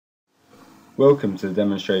Welcome to the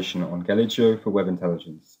demonstration on Galigeo for Web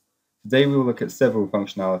Intelligence. Today we will look at several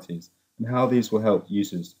functionalities and how these will help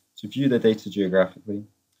users to view their data geographically,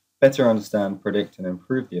 better understand, predict and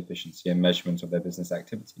improve the efficiency and measurement of their business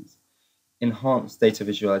activities, enhance data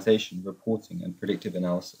visualization, reporting and predictive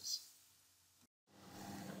analysis.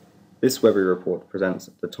 This Webby report presents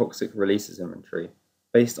the toxic releases inventory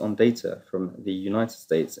based on data from the United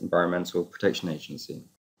States Environmental Protection Agency.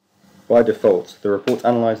 By default, the report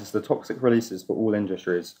analyzes the toxic releases for all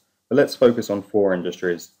industries, but let's focus on 4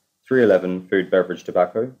 industries: 311 food, beverage,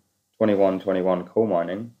 tobacco, 2121 coal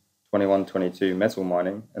mining, 2122 metal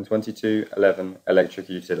mining, and 2211 electric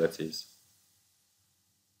utilities.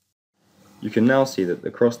 You can now see that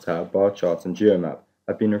the crosstab, bar chart, and geomap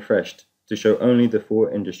have been refreshed to show only the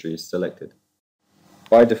 4 industries selected.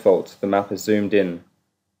 By default, the map is zoomed in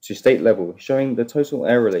to state level, showing the total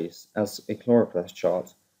air release as a chloroplast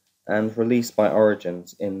chart and release by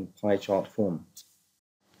origins in pie chart form.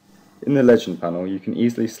 In the legend panel, you can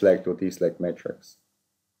easily select or deselect metrics.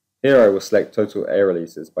 Here I will select total air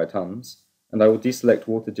releases by tons, and I will deselect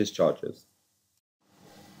water discharges.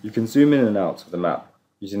 You can zoom in and out of the map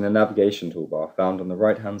using the navigation toolbar found on the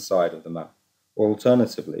right-hand side of the map, or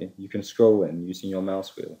alternatively, you can scroll in using your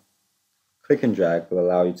mouse wheel. Click and drag will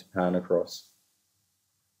allow you to pan across.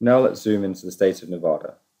 Now let's zoom into the state of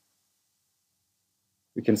Nevada.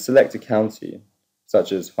 We can select a county,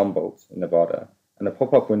 such as Humboldt in Nevada, and a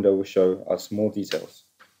pop-up window will show us more details.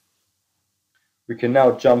 We can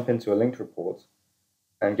now jump into a linked report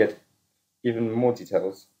and get even more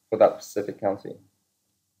details for that specific county.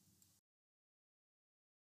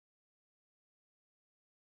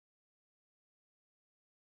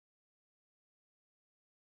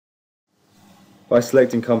 By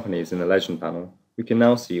selecting companies in the legend panel, we can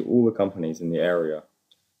now see all the companies in the area.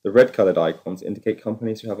 The red-colored icons indicate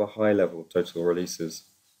companies who have a high level of total releases.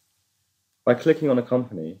 By clicking on a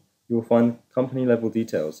company, you will find company-level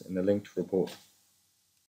details in the linked report.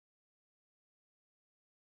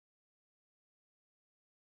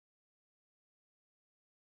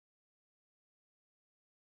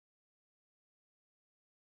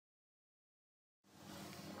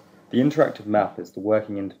 The interactive map is the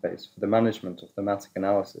working interface for the management of thematic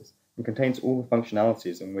analysis and contains all the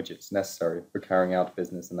functionalities and widgets necessary for carrying out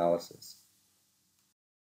business analysis.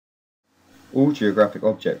 All geographic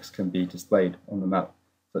objects can be displayed on the map,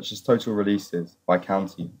 such as total releases by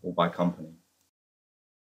county or by company.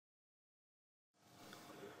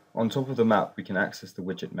 On top of the map, we can access the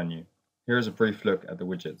widget menu. Here is a brief look at the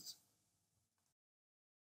widgets.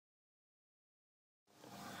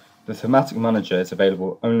 The Thematic Manager is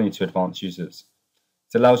available only to advanced users.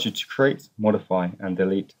 It allows you to create, modify, and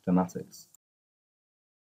delete thematics.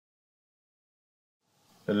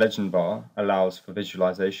 The legend bar allows for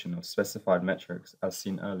visualization of specified metrics as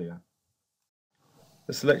seen earlier.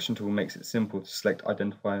 The selection tool makes it simple to select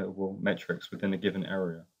identifiable metrics within a given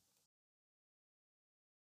area.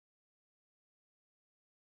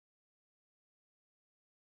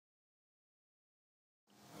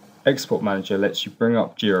 Export Manager lets you bring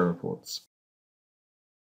up geo reports.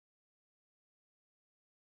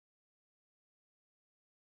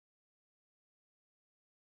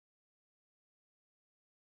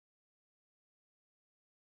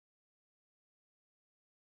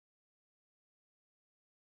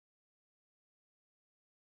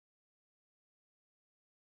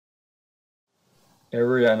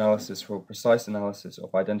 Area analysis for precise analysis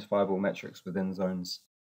of identifiable metrics within zones.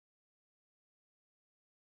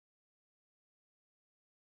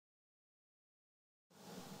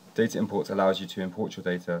 Data import allows you to import your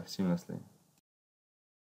data seamlessly.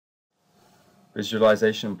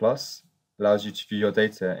 Visualization Plus allows you to view your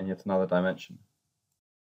data in yet another dimension.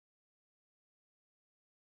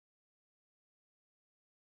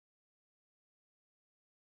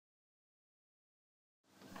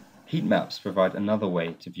 Heatmaps provide another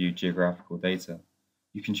way to view geographical data.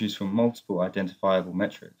 You can choose from multiple identifiable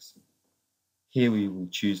metrics. Here we will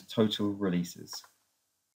choose total releases.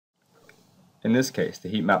 In this case, the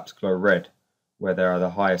heat maps glow red, where there are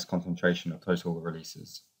the highest concentration of total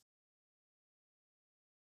releases.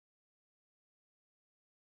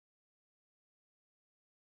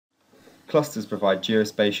 Clusters provide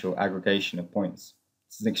geospatial aggregation of points.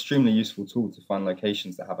 This is an extremely useful tool to find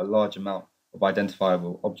locations that have a large amount of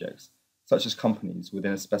identifiable objects, such as companies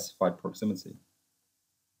within a specified proximity.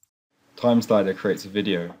 Time Slider creates a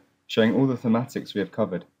video showing all the thematics we have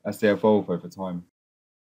covered as they evolve over time.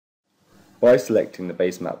 By selecting the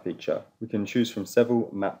base map feature, we can choose from several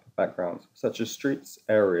map backgrounds, such as streets,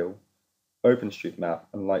 aerial, OpenStreetMap,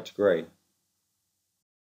 and light grey.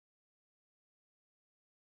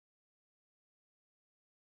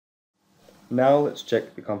 Now let's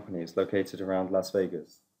check the companies located around Las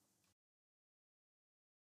Vegas.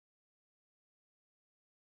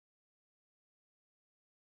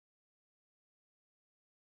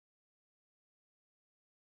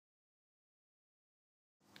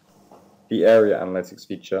 The Area Analytics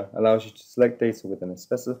feature allows you to select data within a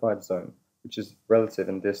specified zone, which is relative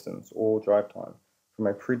in distance or drive time from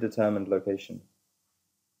a predetermined location.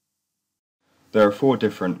 There are 4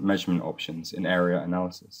 different measurement options in area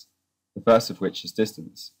analysis, the first of which is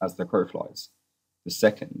distance, as the crow flies. The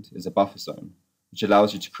second is a buffer zone, which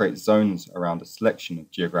allows you to create zones around a selection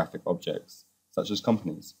of geographic objects, such as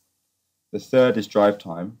companies. The third is drive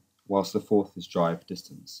time, whilst the fourth is drive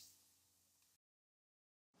distance.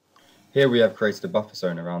 Here we have created a buffer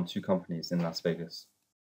zone around 2 companies in Las Vegas.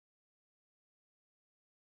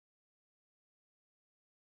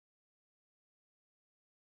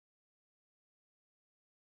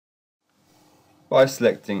 By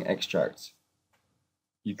selecting Extract,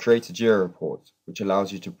 you create a geo report, which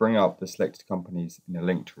allows you to bring up the selected companies in a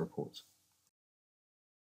linked report.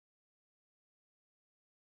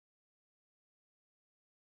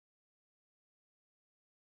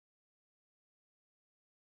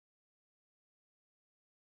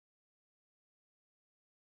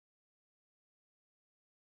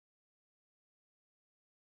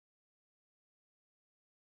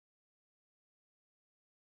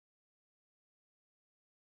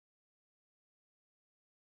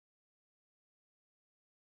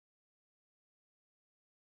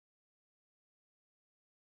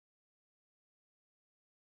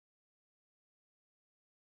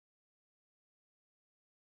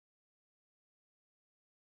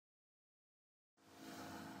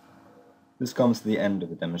 This comes to the end of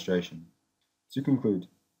the demonstration. To conclude,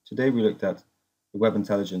 today we looked at the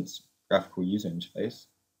WebIntelligence graphical user interface,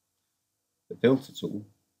 the filter tool,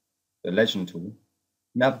 the legend tool,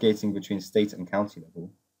 navigating between state and county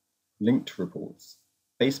level, linked reports,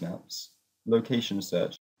 base maps, location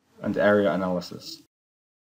search, and area analysis.